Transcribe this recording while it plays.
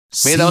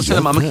මේ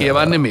දවස්වල මම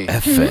කියවන්නේ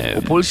මේ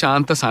උපුල්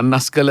ශාන්ත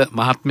සන්නස්කල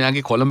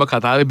මහත්මයාගේ කොළඹ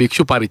කතාවේ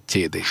භික්ෂු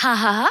පරිච්ඡේදය.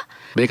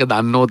 මේක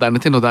දන්නෝ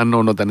දන්නති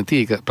නොදන්නෝ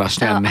නොදන්නති ඒක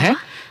ප්‍රශ්නයක් නැහැ.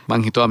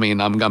 මං හිතුවා මේ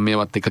නම් ගම්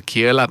මේවත් එක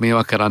කියලා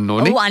මේවා කරන්න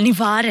ඕනේ. ඔව්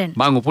අනිවාර්යෙන්.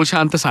 මං උපුල්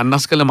ශාන්ත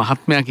සන්නස්කල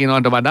මහත්මයා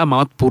කියනවට වඩා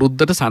මමත්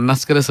පුරුද්දට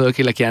සන්නස්කල සර්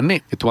කියලා කියන්නේ.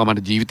 එතුමා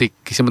මට ජීවිතේ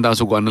කිසිම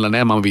දවසක ගන්නලා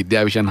නැහැ. මම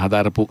විද්‍යා විෂයන්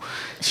හදාරපු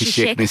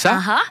ශිෂ්‍යෙක් නිසා.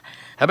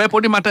 හැබැයි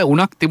පොඩි මට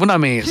උණක් තිබුණා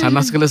මේ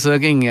සන්නස්කල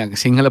සර්ගෙන්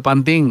සිංහල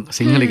පන්තියෙන්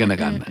සිංහල ඉගෙන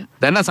ගන්න.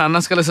 දැන්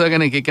සන්නස්කල සර්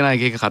ගැන එක කෙනා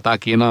එක කතා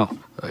කියනවා.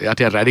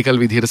 යට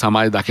රැඩිකල් විදිහට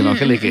සමාජය දකිනවා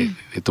කියලා.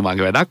 ඒක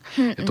එතුමාගේ වැඩක්.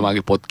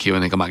 එතුමාගේ පොත්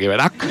කියවන එක මගේ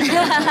වැඩක්.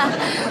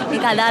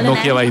 ඒක අදාළ නැහැ.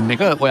 නොකියවා ඉන්න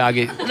එක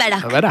ඔයාගේ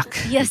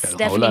වැඩක්. Yes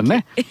definitely.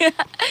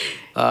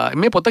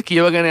 මේ පොත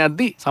කියවගෙන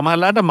යද්දි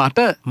සමහරලාට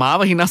මට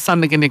මාව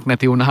හිනස්සන්න කෙනෙක්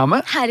නැති වුණාම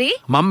හරි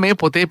මම මේ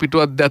පොතේ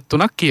පිටු අද්දයක්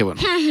තුනක්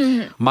කියවනවා.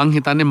 මං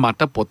හිතන්නේ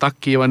මට පොතක්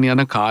කියවන්න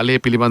යන කාලය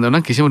පිළිබඳව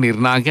නම් කිසිම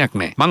නිර්ණායකයක්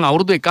නැහැ. මං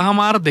අවුරුදු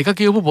 1.5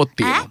 කියවපු පොත්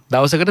තියෙනවා.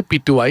 දවසකට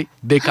පිටුවයි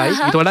 2යි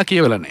ඊට වඩා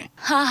කියවලා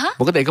නැහැ.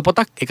 මොකද එක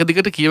පොතක් එක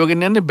දිගට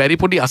කියවගෙන යන්නේ බැරි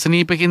පොඩි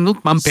අසනීපකින්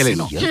උත් මම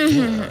පෙළෙනවා.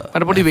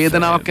 මට පොඩි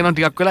වේදනාවක් එනවා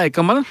ටිකක් වෙලා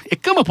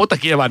එකම පොත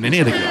කියවන්නේ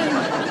නේද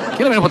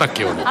කියලා වෙන පොතක්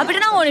කියවනවා. අපිට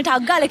නම් ඕනේ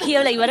ටක් ගාලා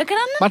කියවලා ඉවර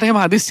කරන්න. මට එහෙම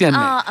හදිස්සියක්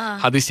නැහැ.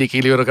 හදිස්සිය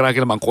කියලා ඉවර කරා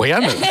කියලා මං කොහේ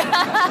යන්නද?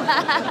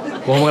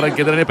 කොහොම කරක්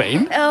ගෙදරනේ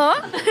පැයින්.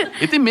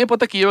 ඉතින් මේ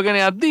පොත කියවගෙන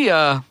යද්දී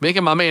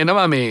මේකේ මම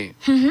එනවා මේ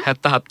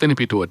 77 වෙනි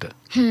පිටුවට.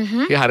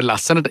 ඒ හරිය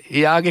ලස්සනට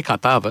එයාගේ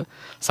කතාව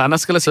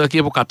සනස්කල සර්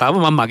කියපු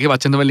කතාව මම මගේ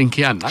වචන වලින්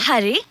කියන්න.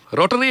 හරි.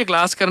 රොටරියේ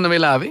ක්ලාස් කරන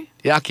වෙලාවේ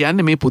එයා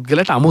කියන්නේ මේ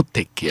පුද්ගලයාට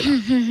අමුත් එක් කියලා.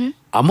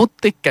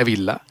 අමුත් එක්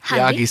ඇවිල්ලා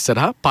එයාගේ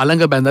ඉස්සරහා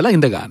පළඟ බැඳලා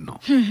ඉඳ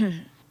ගන්නවා.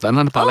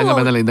 දන්නවනේ පළඟ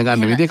බැඳලා ඉඳ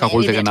ගන්න විදිය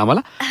කකුල් දෙක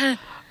නමලා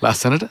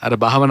ලස්සනට අර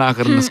භාවනා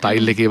කරන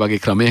ස්ටයිල් එකේ වගේ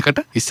ක්‍රමයකට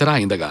ඉස්සරහා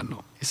ඉඳ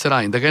ගන්නවා.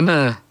 ඉස්සරහා ඉඳගෙන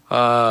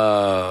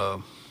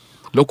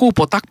ලොකු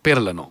පොතක්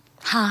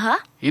පෙරලනවා.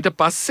 ඊට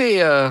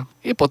පස්සේ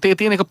ඒ පොතේ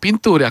තියෙන එක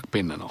පින්තූරයක්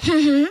පෙන්නනවා.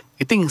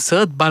 ඉතින්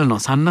සර්ත්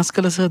බලනවා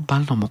සන්නස්කල සර්ත්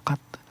බලනවා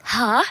මොකක්ද?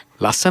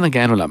 ලස්සන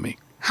ගෑනු ළමෙක්.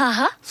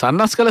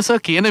 සන්නස්කල සර්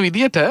කියන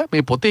විදියට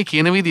මේ පොතේ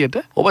කියන විදියට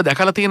ඔබ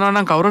දැකලා තියෙනවා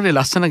නම් කවුරු හරි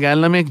ලස්සන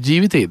ගෑනු ළමයෙක්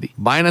ජීවිතේදී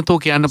බය නැතුව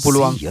කියන්න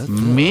පුළුවන්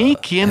මේ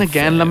කියන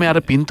ගෑනු ළමයා අර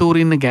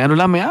පින්තූරේ ඉන්න ගෑනු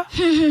ළමයා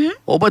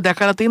ඔබ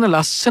දැකලා තියෙන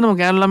ලස්සනම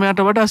ගෑනු ළමයාට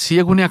වඩා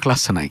 100 ගුණයක්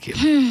ලස්සනයි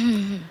කියලා.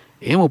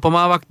 එහෙම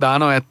උපමාවක්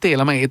දානවා ඇත්තේ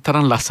ළමයි ඒ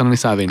තරම් ලස්සන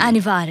නිසා වෙන්නේ.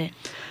 අනිවාර්යෙන්.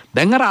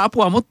 දැන් අර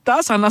ආපු අමුත්තා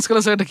සන්නස්කල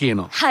සර්ට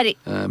කියනවා. හරි.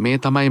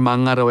 මේ තමයි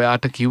මං අර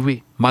ඔයාට කිව්වේ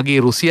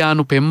මගේ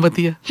රුසියානු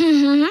පෙම්වතිය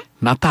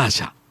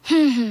නතාෂා.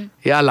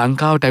 එයා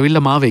ලංකාවට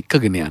ඇවිල්ලා මාව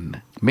එක්කගෙන යන්න.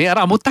 මේ අර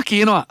අමුත්තා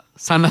කියනවා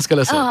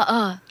සන්නස්කල සර්.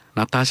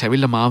 නතාෂා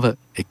ඇවිල්ලා මාව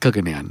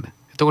එක්කගෙන යන්න.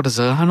 එතකොට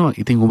සර් අහනවා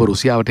ඉතින් ඔබ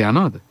රුසියාවට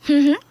යනවද?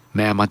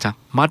 නෑ මචං.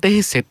 මට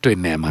එහෙ සෙට්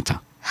වෙන්නේ නෑ මචං.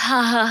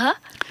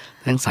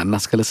 දැන්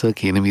සන්නස්කල සර්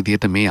කියන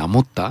විදිහට මේ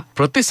අමුත්තා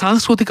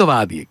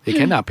ප්‍රතිසංස්කෘතිකවාදියෙක්. ඒ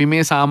කියන්නේ අපි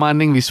මේ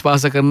සාමාන්‍යයෙන්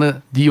විශ්වාස කරන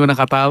ජීවන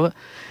කතාව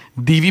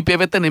දිවි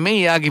පෙවෙත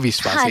නෙමෙයි එයාගේ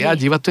විශ්වාසය. එයා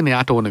ජීවත් වෙන්නේ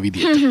එයාට ඕන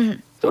විදිහට.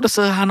 එතකොට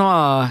සර්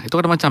අහනවා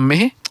එතකොට මචං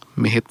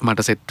මෙහෙත්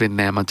මට සෙට්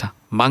වෙන්නේ නෑ මචං.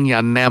 මං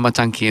යන්නේ නෑ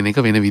මචං කියන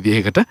එක වෙන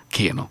විදිහකට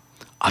කියනවා.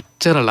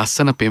 අච්චර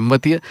ලස්සන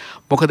පෙම්වතිය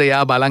මොකද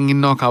එයා බලන්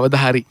ඉන්නවා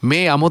කවදා හරි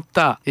මේ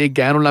අමුත්තා ඒ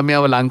ගෑනු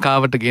ළමයාව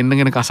ලංකාවට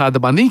ගෙන්නගෙන කසාද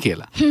බඳී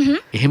කියලා.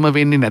 එහෙම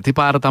වෙන්නේ නැති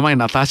පාර තමයි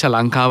නතාෂා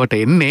ලංකාවට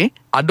එන්නේ.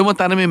 අඩුම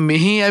තරමේ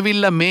මෙහි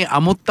ඇවිල්ලා මේ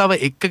අමුත්තව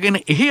එක්කගෙන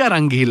එහි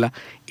අරන් ගිහිල්ලා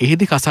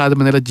එහෙදි කසාද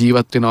බඳලා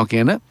ජීවත් වෙනවා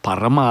කියන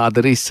පරම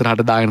ආදරේ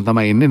ඉස්සරහට දාගෙන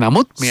තමයි එන්නේ.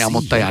 නමුත් මේ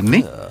අමුත්තා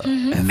යන්නේ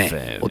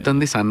නෑ.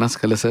 උතන්දි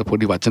සන්නස්කල සර්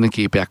පොඩි වචන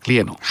කීපයක්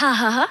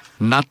ලියනවා.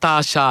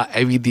 නතාෂා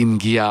ඇවිදින්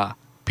ගියා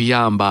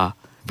පියාඹා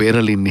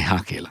වෙරළින්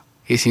එහා කියලා.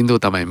 ඒ සින්දුව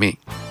තමයි මේ.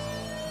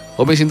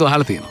 ඔබ මේ සින්දුව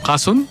අහලා තියෙනවා.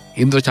 කසුන්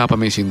ඉන්ද්‍රචාප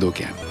මේ සින්දුව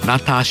කියන්නේ.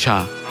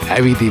 නතාෂා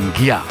ඇවිදින්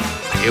ගියා.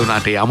 ඒ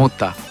වුණාට ඒ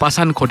අමුත්තා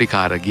පසන්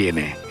කොඩිකාර ගියේ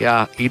නෑ.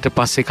 එයා ඊට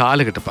පස්සේ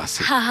කාලයකට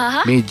පස්සේ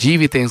මේ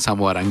ජීවිතයෙන්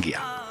සමුව අරන්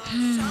ගියා.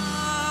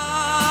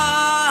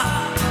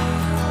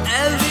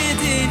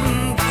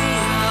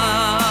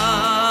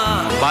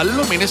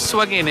 බල්ලෝ මිනිස්සු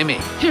වගේ නෙමෙයි.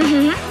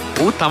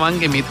 ඌ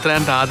තමන්ගේ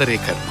මිත්‍රයන්ට ආදරය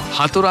කරනවා.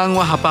 හතුරන්ව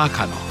හපා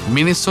කනවා.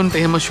 මිනිස්සුන්ට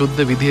එහෙම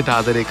ශුද්ධ විදිහට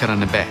ආදරය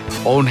කරන්න බෑ.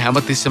 ඔවුන්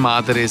හැමතිස්සෙම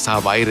ආදරය සහ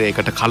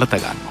වෛරයකට කලත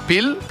ගන්නවා.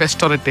 පිල්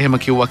පෙස්ටොරෙට් එහෙම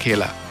කිව්වා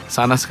කියලා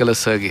සනස්කල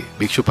සර්ගේ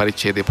භික්ෂු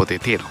පරිච්ඡේදයේ පොතේ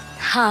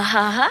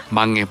තියෙනවා.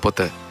 මං ඒ පොත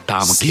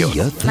තාම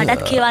කියවනවා.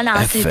 මටත් කියවන්න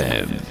ආසයි.